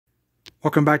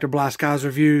Welcome back to Blast Guys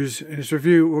Reviews. In this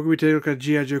review, we're going to take a look at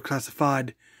G.I. Joe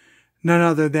Classified. None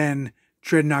other than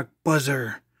Dreadnok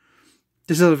Buzzer.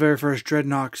 This is the very first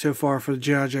Dreadnok so far for the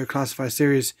G.I. Joe Classified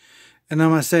series. And I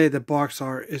must say, the box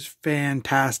art is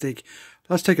fantastic.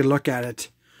 Let's take a look at it.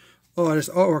 Oh, this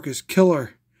artwork is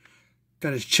killer.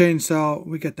 Got his chainsaw.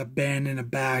 We got the band in the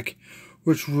back,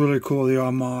 which is really cool. The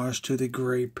homage to the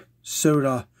grape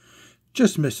soda.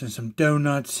 Just missing some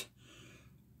donuts.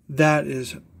 That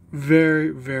is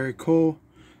very, very cool.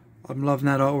 I'm loving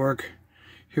that artwork.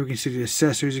 Here we can see the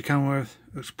accessories it comes with.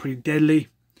 Looks pretty deadly.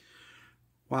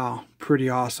 Wow, pretty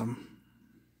awesome.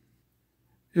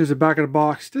 Here's the back of the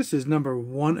box. This is number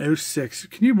 106.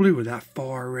 Can you believe we're that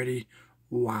far already?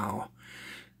 Wow.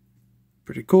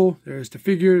 Pretty cool. There's the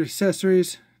figure, the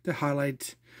accessories, the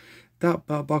highlights. That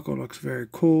belt buckle looks very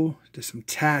cool. There's some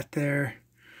tat there.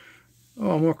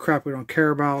 Oh, more crap we don't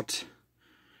care about.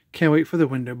 Can't wait for the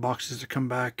window boxes to come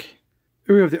back.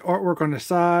 Here we have the artwork on the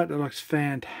side. It looks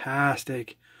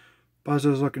fantastic.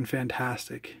 Buzzer's looking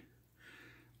fantastic.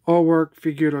 Artwork,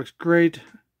 figure looks great.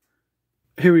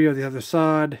 Here we have the other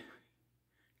side.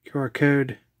 QR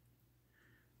code.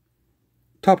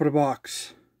 Top of the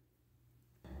box.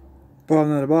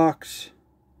 Bottom of the box.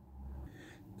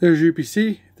 There's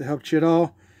UPC to help you at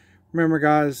all. Remember,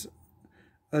 guys,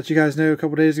 I let you guys know a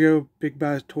couple days ago, Big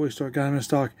Bad Toy Store got them in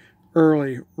stock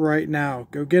early, right now.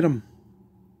 Go get them.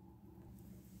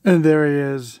 And there he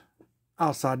is,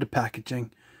 outside the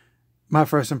packaging. My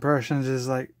first impressions is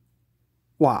like,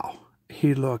 wow,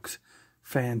 he looks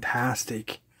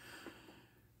fantastic.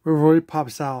 What really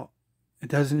pops out, it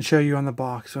doesn't show you on the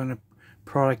box or in the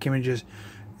product images,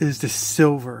 is the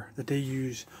silver that they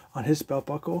use on his belt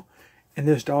buckle and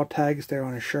those dog tags there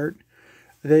on his shirt.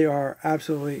 They are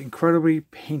absolutely incredibly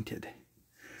painted.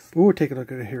 But we'll take a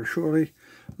look at it here shortly.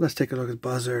 Let's take a look at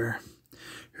Buzzer.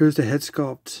 Here's the head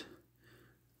sculpt.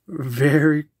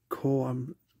 Very cool.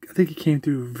 I think he came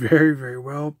through very, very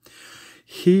well.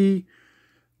 He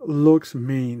looks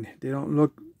mean. They don't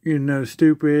look,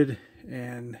 stupid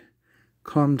and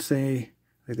clumsy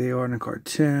like they are in a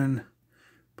cartoon.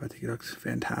 But I think he looks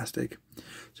fantastic.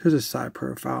 So here's his side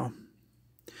profile.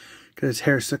 Got his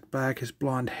hair slicked back, his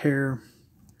blonde hair.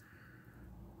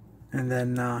 And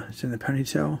then it's in the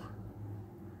ponytail.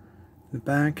 In the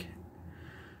back.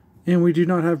 And we do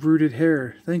not have rooted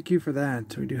hair. Thank you for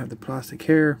that. We do have the plastic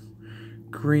hair.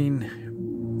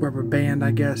 Green rubber band,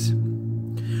 I guess.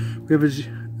 We have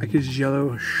his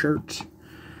yellow shirt.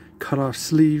 Cut off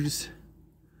sleeves.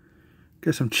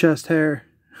 Got some chest hair.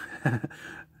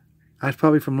 That's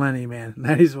probably from Lenny, man.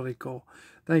 Lenny's really cool.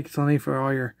 Thanks, Lenny, for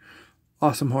all your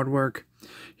awesome hard work.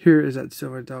 Here is that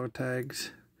silver dog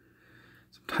tags.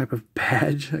 Some type of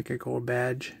badge, like a gold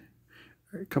badge.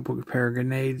 A couple of pair of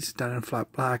grenades done in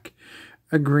flat black.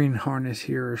 A green harness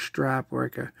here, a strap, or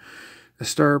like a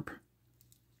stirrup.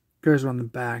 Goes on the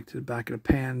back, to the back of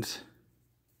the pants.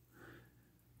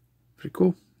 Pretty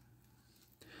cool.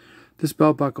 This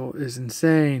belt buckle is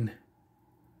insane.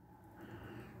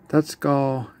 That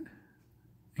skull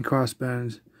and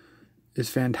crossbones is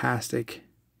fantastic.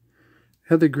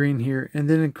 Have the green here, and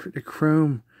then the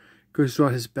chrome goes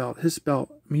throughout his belt. His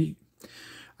belt,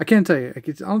 I can't tell you. I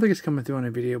don't think it's coming through on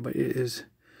a video, but it is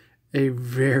a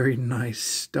very nice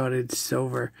studded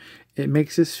silver. It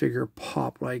makes this figure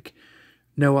pop like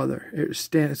no other. It's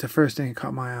the first thing that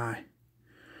caught my eye.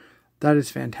 That is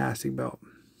fantastic belt.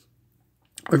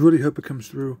 I really hope it comes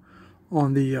through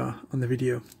on the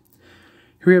video.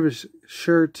 Here we have his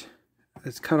shirt.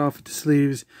 It's cut off at the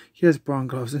sleeves. He has brown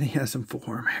gloves and he has some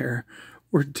forearm hair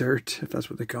or dirt, if that's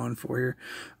what they're going for here.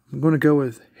 I'm going to go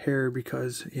with hair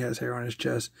because he has hair on his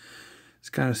chest. It's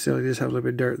kind of silly. Just have a little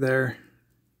bit of dirt there.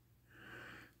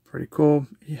 Pretty cool.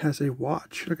 He has a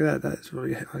watch. Look at that. That is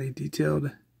really highly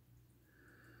detailed.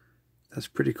 That's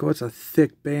pretty cool. It's a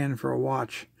thick band for a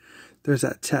watch. There's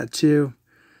that tattoo.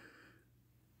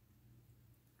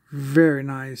 Very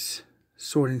nice.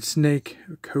 Sword and snake.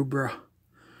 Or cobra.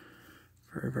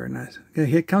 Very, very nice. Okay,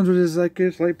 he comes with his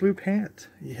light blue pants.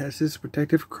 He has his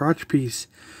protective crotch piece.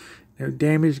 No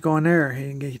damage going there. He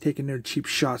ain't taking no cheap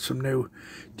shots from no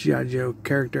G.I. Joe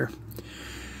character.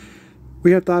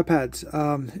 We have thigh pads.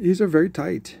 These are very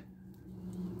tight.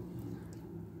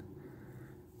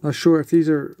 Not sure if these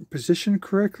are positioned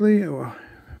correctly or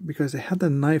because they have the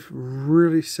knife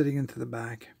really sitting into the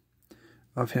back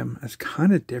of him. It's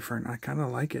kind of different. I kind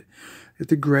of like it. It's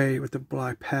the gray with the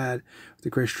black pad, with the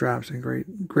gray straps and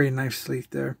gray knife sleeve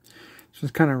there. So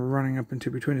it's kind of running up into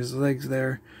between his legs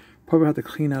there. Probably have to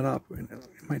clean that up.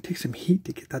 It might take some heat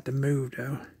to get that to move,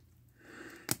 though.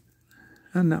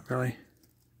 Not really.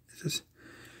 It's just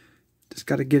Just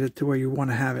got to get it to where you want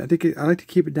to have it. I like to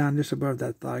keep it down just above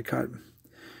that thigh cut.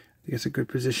 I think it's a good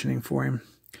positioning for him.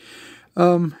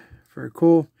 Very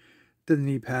cool. The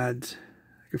knee pads,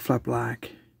 flat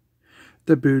black.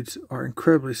 The boots are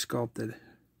incredibly sculpted.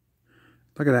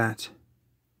 Look at that.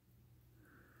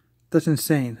 That's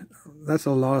insane. That's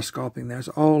a lot of sculpting. There's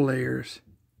all layers.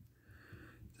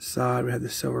 The side, we have the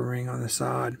silver ring on the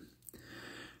side.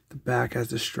 The back has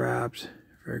the straps.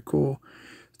 Very cool.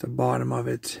 The bottom of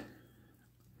it.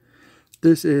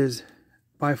 This is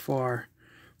by far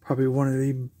probably one of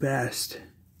the best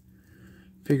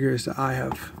figures that I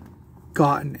have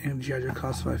gotten in G.I.JOE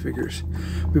Classified figures.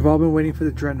 We've all been waiting for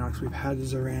the Dreadnoks. We've had the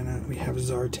Zorana, we have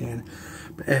Zartan,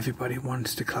 but everybody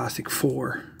wants the Classic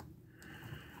 4.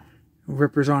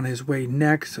 Ripper's on his way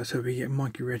next. Let's hope we get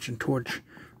Monkey Wrench and Torch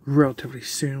relatively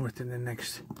soon, within the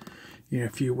next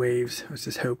few waves. Let's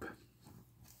just hope.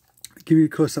 I'll give you a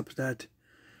close-up of that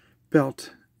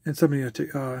belt and some of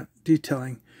the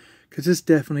detailing, because it's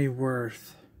definitely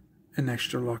worth an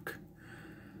extra look.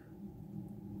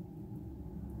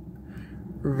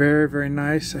 Very, very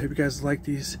nice. I hope you guys like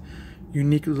these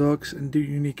unique looks and do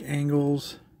unique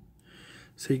angles,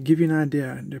 so you give you an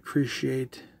idea and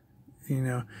appreciate,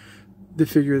 the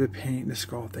figure, the paint, the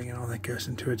sculpting, and all that goes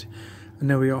into it. I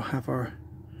know we all have our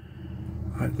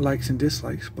likes and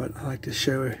dislikes, but I like to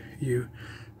show you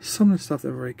some of the stuff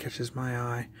that really catches my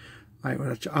eye,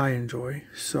 which I enjoy.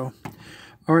 So,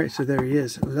 alright, so there he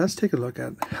is. Let's take a look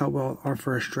at how well our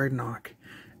first Dreadnok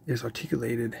is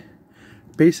articulated.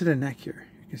 Base of the neck here.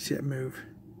 You can see it move.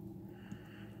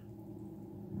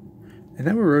 And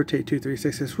that will rotate 2, 3,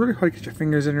 6. It's really hard to get your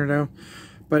fingers in there though,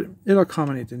 but it'll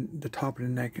accommodate the top of the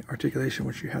neck articulation,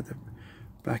 which you have the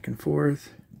back and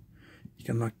forth. You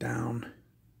can look down,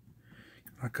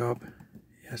 look up.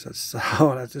 Yes, that's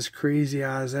that's just crazy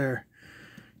eyes there.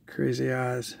 Crazy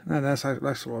eyes. No, that's a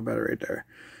little better right there.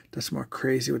 That's more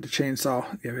crazy with the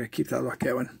chainsaw. Yeah, we gotta keep that look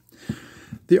going.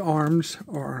 The arms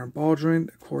are on a ball joint.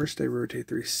 Of course, they rotate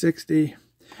 360.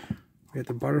 We have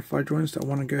the butterfly joints that I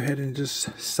want to go ahead and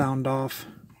just sound off.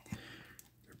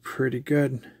 They're pretty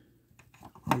good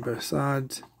on both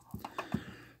sides.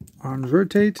 Arms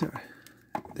rotate.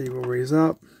 They will raise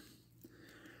up.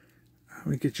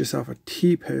 We get yourself a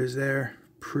T-pose there.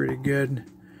 Pretty good.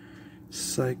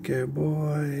 Psycho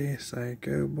boy.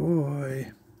 Psycho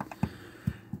boy.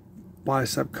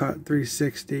 Bicep cut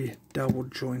 360. Double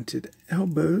jointed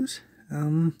elbows.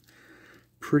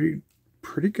 Pretty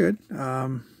good.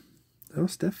 A little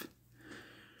stiff.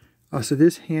 So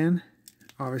this hand,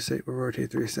 obviously, will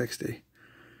rotate 360.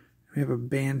 We have a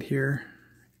band here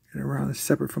and around,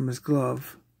 separate from his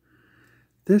glove.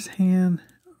 This hand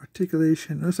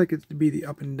articulation looks like it's to be the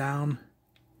up and down,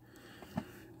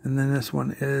 and then this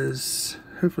one is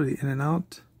hopefully in and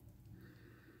out.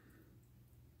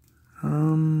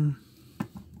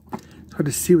 It's hard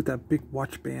to see with that big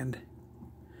watch band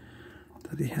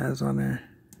that he has on there.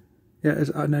 Yeah,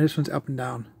 no, this one's up and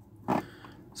down,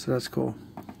 so that's cool.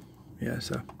 Yeah,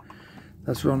 so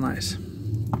that's real nice.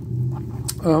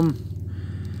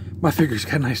 My figure's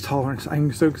got a nice tolerance.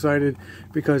 I'm so excited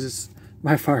because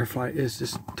my Firefly is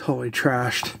just totally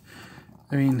trashed.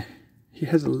 I mean, he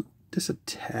has just a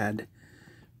tad,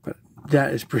 but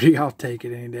that is pretty. I'll take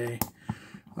it any day.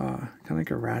 Kind of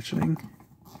like a ratcheting.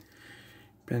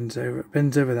 Bends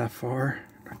over that far,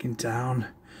 looking down,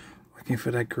 looking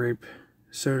for that grape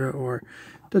soda or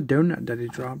the donut that he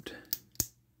dropped.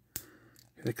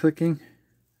 The clicking,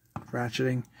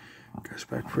 ratcheting, goes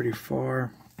back pretty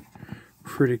far.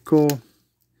 Pretty cool.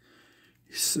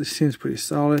 He seems pretty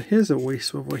solid. Here's a waist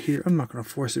swivel here. I'm not going to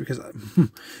force it because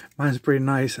mine's pretty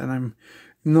nice, and I'm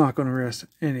not going to risk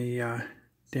any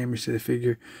damage to the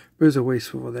figure. But there's a waist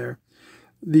swivel there.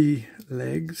 The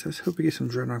legs. Let's hope we get some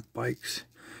Dreadnok bikes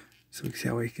so we can see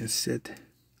how he can sit.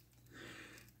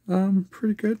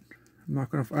 Pretty good.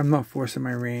 I'm not forcing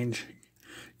my range.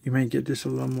 You may get just a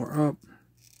little more up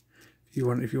if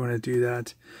you want to do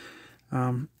that.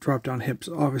 Drop down hips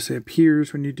obviously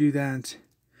appears when you do that.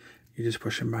 You just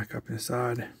push them back up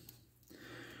inside.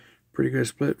 Pretty good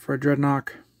split for a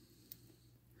Dreadnok.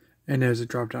 And there's a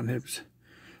drop down hips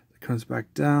that comes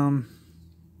back down.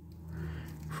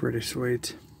 Pretty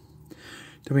sweet.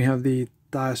 Then we have the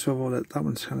thigh swivel. That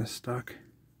one's kind of stuck.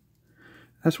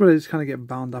 That's what I just kind of get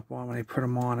bound up on when I put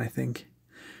them on, I think.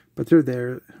 But they're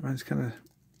there. Mine's kind of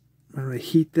really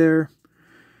heat there.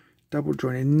 Double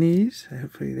jointed knees.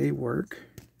 Hopefully they work.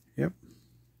 Yep.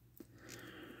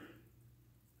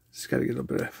 Just got to get a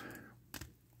little bit of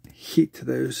heat to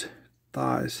those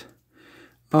thighs.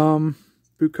 Boot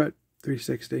cut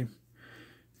 360.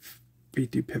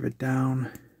 Feet do pivot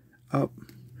down, up,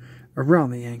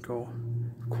 around the ankle,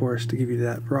 of course, to give you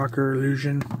that rocker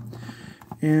illusion.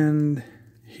 And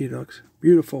he looks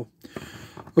beautiful.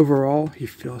 Overall, he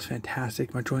feels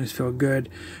fantastic. My joints feel good.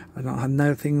 I don't have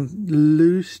nothing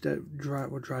loose that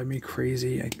will drive me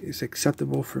crazy. It's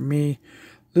acceptable for me.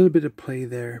 A little bit of play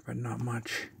there, but not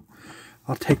much.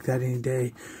 I'll take that any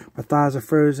day. My thighs are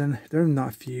frozen. They're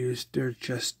not fused. They're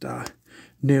just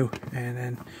new. And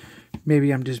then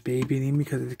maybe I'm just babying him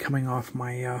because it's coming off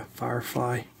my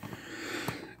Firefly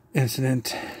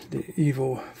incident. The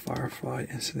evil Firefly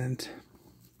incident.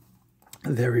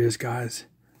 There he is, guys.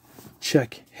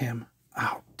 Check him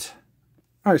out.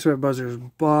 Alright, so we have Buzzer's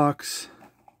box.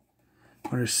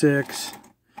 106.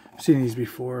 I've seen these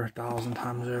before 1,000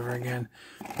 times over again.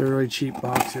 They're really cheap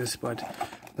boxes, but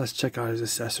let's check out his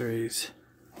accessories.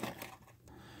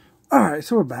 Alright,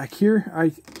 so we're back here.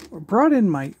 I brought in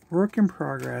my work in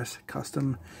progress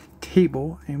custom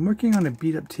table. I'm working on a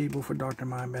beat up table for Dr.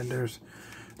 Mindbender's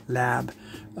lab.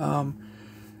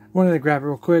 Wanted to grab it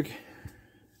real quick.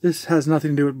 This has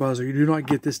nothing to do with Buzzer. You do not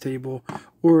get this table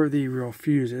or the real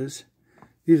fuses.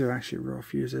 These are actually real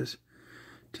fuses.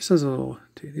 Just as a little,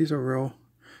 these are real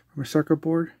from a circuit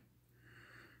board.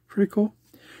 Pretty cool.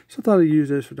 So I thought I'd use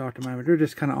those for Dr. Mindbender. They're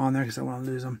just kind of on there because I want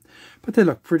to lose them. But they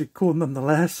look pretty cool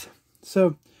nonetheless.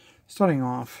 So starting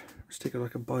off, let's take a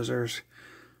look at Buzzer's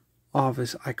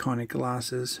Office iconic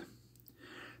glasses.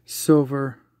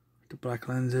 Silver, the black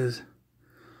lenses.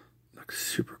 Looks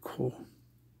super cool.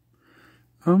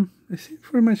 They seem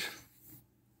pretty much,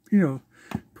 you know,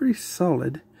 pretty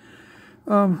solid.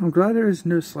 I'm glad there's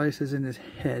no slices in his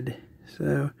head.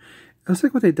 So, it looks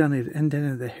like what they've done is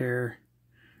indented the hair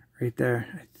right there,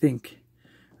 I think.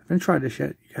 I haven't tried this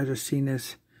yet. You guys have seen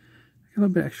this. Got a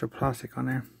little bit extra plastic on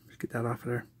there. Let's get that off of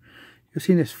there. You've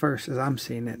seen this first as I'm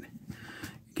seeing it.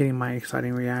 Getting my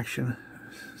exciting reaction.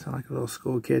 Sound like a little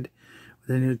school kid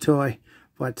with a new toy.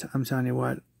 But I'm telling you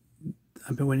what,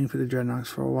 I've been waiting for the Dreadnoks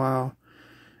for a while.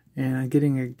 And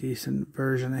getting a decent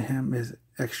version of him is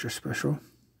extra special.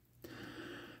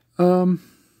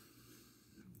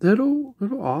 Little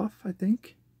off, I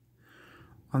think,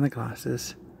 on the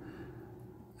glasses.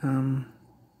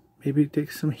 Maybe it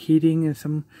takes some heating and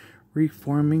some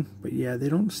reforming, but yeah, they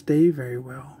don't stay very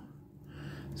well.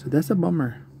 So that's a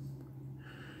bummer.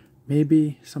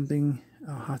 Maybe something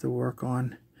I'll have to work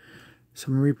on.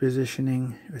 Some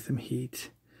repositioning with some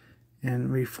heat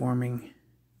and reforming.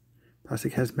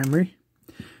 Plastic has memory.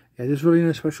 Yeah, there's really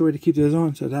no special way to keep those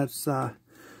on, so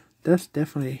that's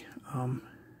definitely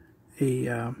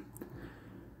a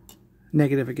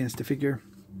negative against the figure.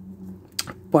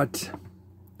 But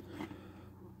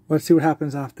let's see what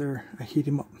happens after I heat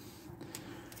him up.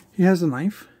 He has a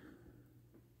knife.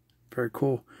 Very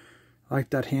cool. I like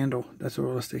that handle. That's a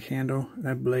realistic handle.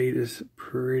 That blade is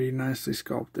pretty nicely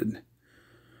sculpted.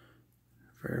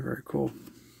 Very, very cool.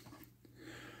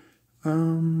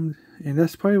 And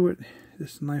that's probably what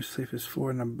this knife sleeve is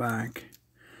for in the back.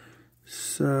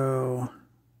 So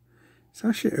it's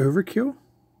actually overkill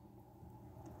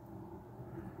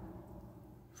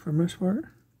for the most part,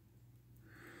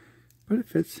 but it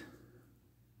fits.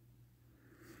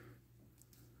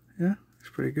 Yeah, it's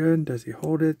pretty good. Does he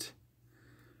hold it?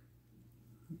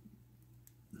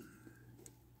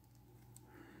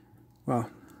 Well,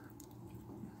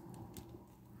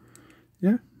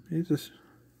 yeah, he's just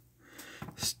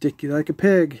sticky like a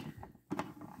pig.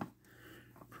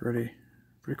 Pretty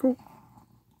cool.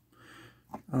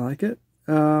 I like it.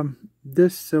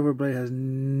 This silver blade has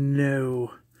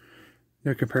no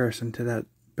comparison to that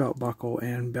belt buckle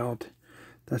and belt.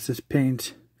 That's just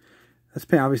paint. That's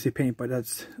paint, obviously paint, but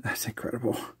that's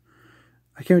incredible.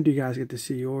 I can't wait till you guys get to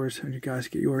see yours, and you guys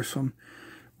get yours from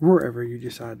wherever you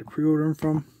decide to pre-order them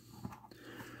from.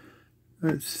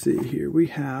 Let's see here. We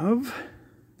have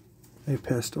a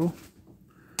pistol.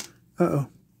 Uh-oh.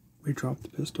 We dropped the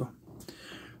pistol.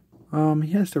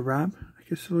 He has the wrap. I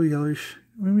guess a little yellowish.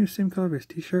 Maybe the same color of his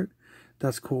t-shirt.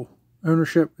 That's cool.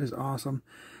 Ownership is awesome.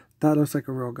 That looks like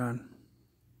a real gun.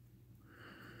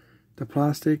 The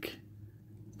plastic,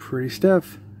 pretty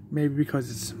stiff. Maybe because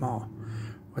it's small.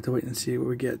 We'll have to wait and see what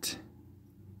we get.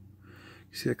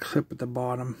 You see the clip at the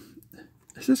bottom.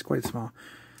 This is quite small.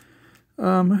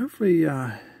 Hopefully,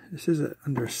 this isn't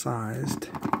undersized.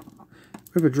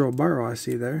 We have a drill barrel I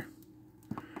see there.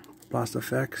 Blast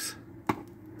effects.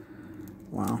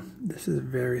 Wow, this is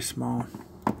very small.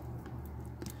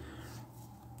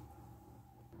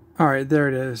 Alright, there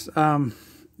it is. Yeah,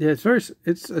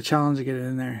 it's a challenge to get it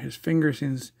in there. His finger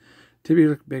seems to be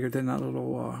look bigger than that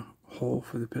little hole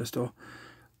for the pistol.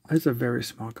 It's a very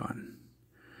small gun.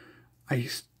 I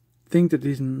think that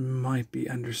these might be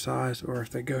undersized, or if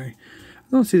they're going,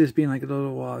 I don't see this being like a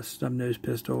little snub nose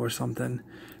pistol or something.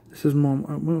 This is more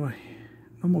a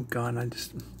normal gun. I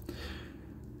just,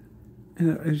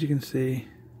 as you can see,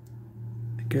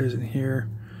 it goes in here.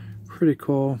 Pretty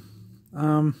cool.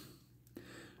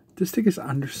 This thing is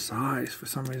undersized for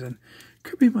some reason.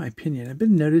 Could be my opinion. I've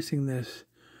been noticing this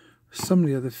with some of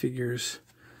the other figures.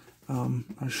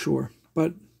 I'm not sure,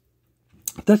 but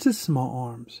that's just small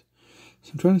arms.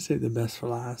 So I'm trying to save the best for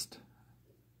last.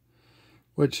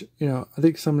 Which, you know, I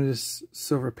think some of this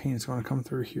silver paint is going to come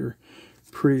through here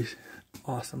pretty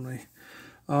awesomely.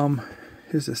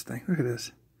 Here's this thing. Look at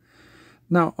this.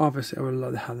 Now, obviously, I would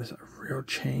love to have this real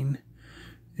chain,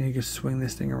 and you can swing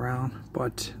this thing around.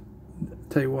 But I'll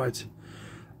tell you what,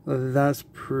 that's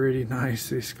pretty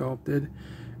nicely sculpted,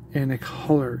 and the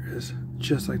color is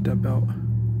just like that belt.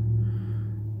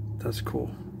 That's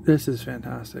cool. This is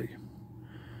fantastic.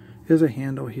 Here's a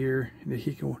handle here that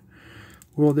he can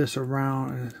whirl this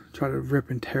around and try to rip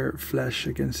and tear at flesh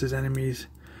against his enemies.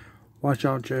 Watch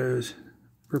out, Joes.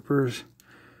 Ripper.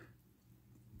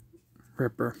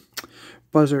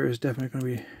 Buzzer is definitely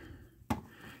going to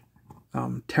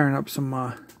be tearing up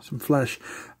some flesh.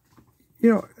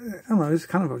 You know, I don't know, it's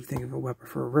kind of what you think of a weapon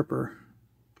for a Ripper.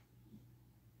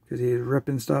 Because he's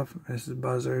ripping stuff. This is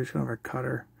Buzzer. He's kind of a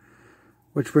cutter.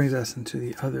 Which brings us into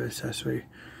the other accessory.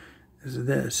 Is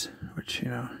this, which, you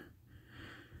know,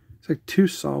 it's like two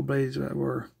saw blades that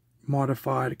were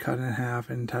modified, cut in half,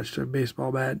 and attached to a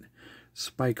baseball bat.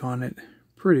 Spike on it.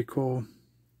 Pretty cool.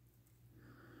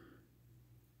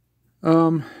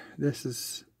 This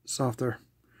is softer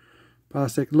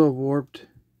plastic, a little warped,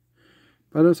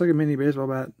 but it looks like a mini baseball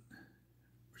bat,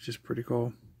 which is pretty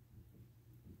cool.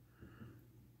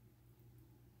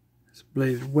 This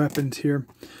blade weapons here.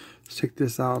 Let's take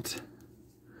this out.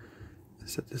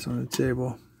 Set this on the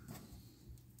table.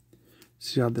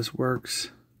 See how this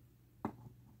works.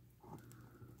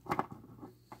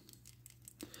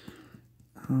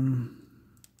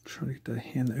 Trying to get that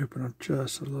hand to open up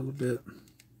just a little bit.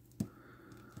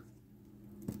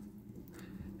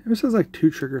 This has like two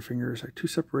trigger fingers, like two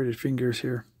separated fingers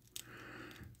here.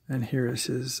 And here is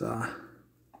his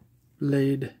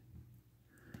blade.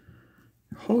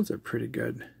 Holds it pretty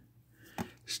good.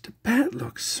 Just the bat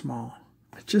looks small.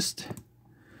 It just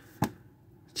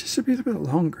should be a little bit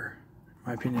longer, in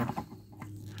my opinion.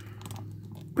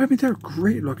 But I mean, they're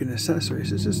great looking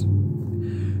accessories. It's just,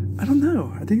 I don't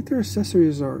know. I think their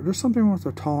accessories are, there's something wrong with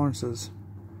their tolerances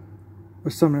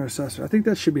with some of their accessories. I think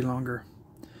that should be longer.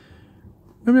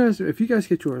 Let me ask you, if you guys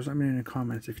get yours, let me know in the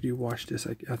comments. If you watch this,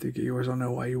 after you get yours, I don't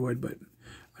know why you would, but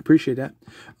I appreciate that.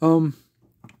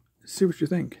 See what you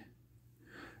think.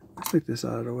 Let's take this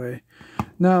out of the way.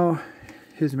 Now,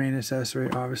 his main accessory,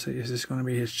 obviously, is just going to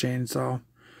be his chainsaw.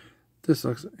 This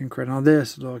looks incredible. Now,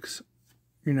 this looks,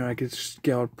 you know, like it's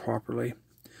scaled properly.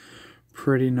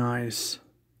 Pretty nice.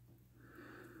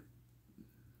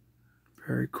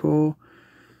 Very cool.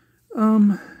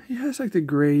 Yeah, it's like the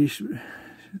grayish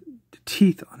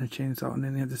teeth on the chainsaw, and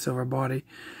then they have the silver body.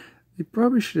 They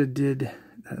probably should have did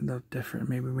that a little different.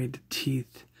 Maybe made the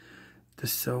teeth the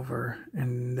silver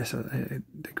and this the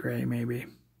gray, maybe.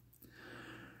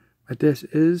 But this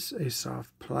is a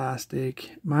soft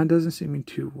plastic. Mine doesn't seem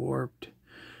too warped.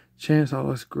 Chainsaw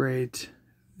looks great.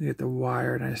 You get the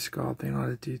wire, nice sculpting, a lot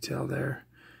of detail there.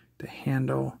 The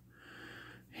handle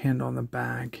on the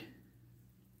back.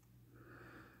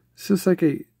 It's just like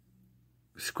a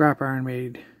scrap iron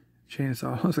made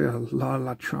chainsaw. It looks like a lot of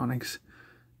electronics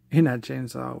in that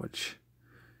chainsaw, which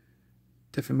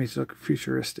definitely makes it look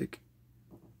futuristic.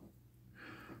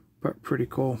 But pretty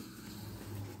cool.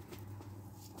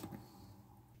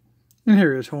 And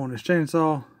here he is holding his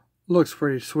chainsaw. Looks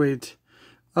pretty sweet.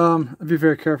 I'd be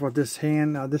very careful with this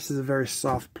hand. This is a very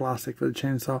soft plastic for the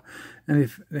chainsaw, and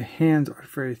the hands are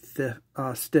very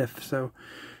stiff, so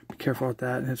be careful with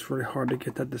that. And it's really hard to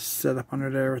get that to set up under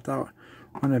there without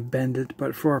wanting to bend it.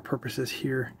 But for our purposes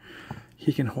here,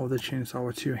 he can hold the chainsaw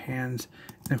with two hands,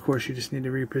 and of course you just need to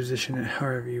reposition it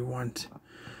however you want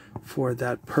for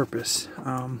that purpose.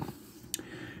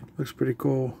 Looks pretty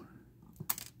cool.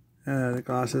 The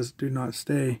glasses do not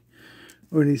stay,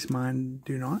 or at least mine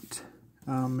do not.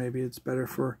 Maybe it's better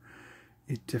for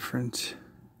a different,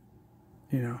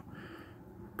 you know,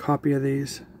 copy of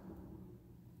these.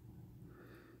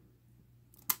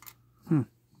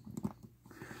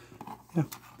 Yeah,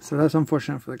 so that's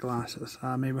unfortunate for the glasses.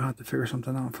 Maybe I'll have to figure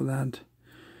something out for that.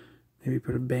 Maybe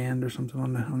put a band or something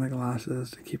on the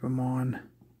glasses to keep them on.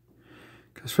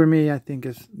 Because for me, I think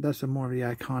that's a more of the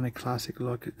iconic, classic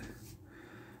look at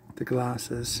the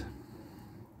glasses.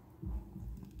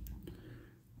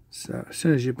 So as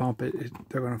soon as you bump it,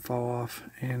 they're going to fall off,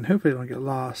 and hopefully they don't get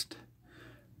lost.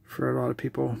 for a lot of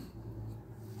people.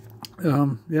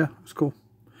 Yeah, it's cool.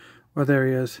 Well, there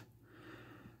he is.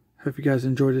 Hope you guys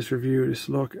enjoyed this review, this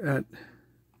look at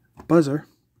Buzzer.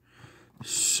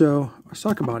 So let's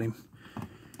talk about him.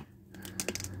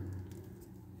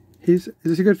 He's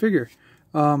a good figure.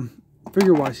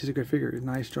 Figure wise, he's a good figure.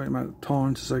 Nice joint amount of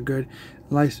tolerances are good.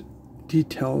 Nice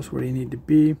details where they need to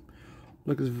be.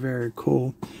 Looks very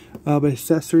cool. But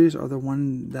accessories are the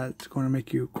one that's going to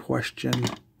make you question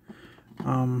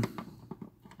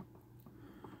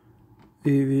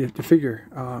the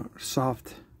figure.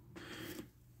 Soft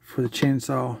for the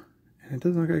chainsaw, and it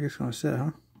doesn't look like it's going to sit,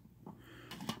 huh?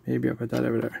 Maybe I'll put that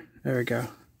over there. There we go.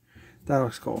 That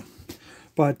looks cool.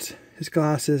 But his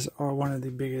glasses are one of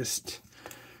the biggest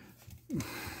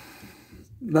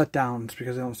letdowns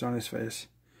because they don't sit on his face.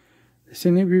 They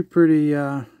seem to be pretty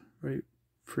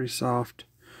soft.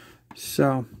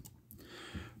 So,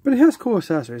 but it has cool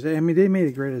accessories. I mean, they made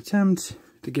a great attempt,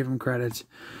 to give him credit.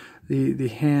 The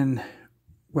hand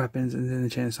weapons and then the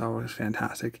chainsaw was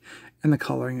fantastic, and the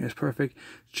coloring is perfect.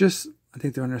 Just, I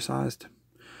think they're undersized.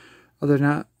 Other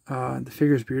than that, the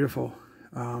figure is beautiful,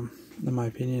 in my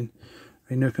opinion.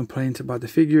 I mean, no complaints about the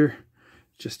figure,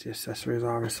 just the accessories,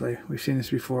 obviously. We've seen this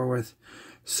before with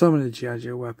some of the G.I.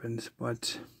 Joe weapons,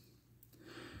 but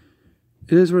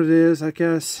it is what it is, I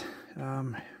guess.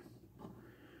 Hope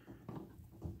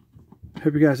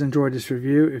you guys enjoyed this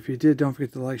review. If you did, don't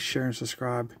forget to like, share, and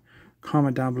subscribe.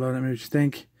 Comment down below, let me know what you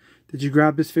think. Did you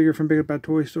grab this figure from Big Bad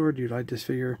Toy Store? Do you like this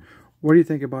figure? What do you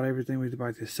think about everything?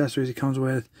 About the accessories he comes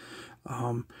with?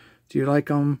 Do you like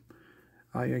them?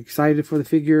 Are you excited for the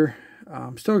figure?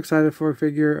 I'm still excited for a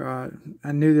figure.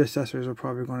 I knew the accessories were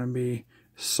probably going to be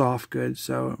soft goods,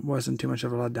 so it wasn't too much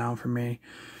of a letdown for me.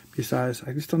 Besides,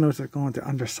 I just don't know what's going to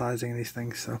undersizing these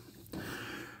things. So,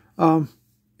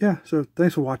 yeah. So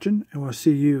thanks for watching, and we'll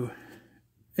see you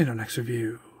in our next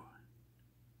review.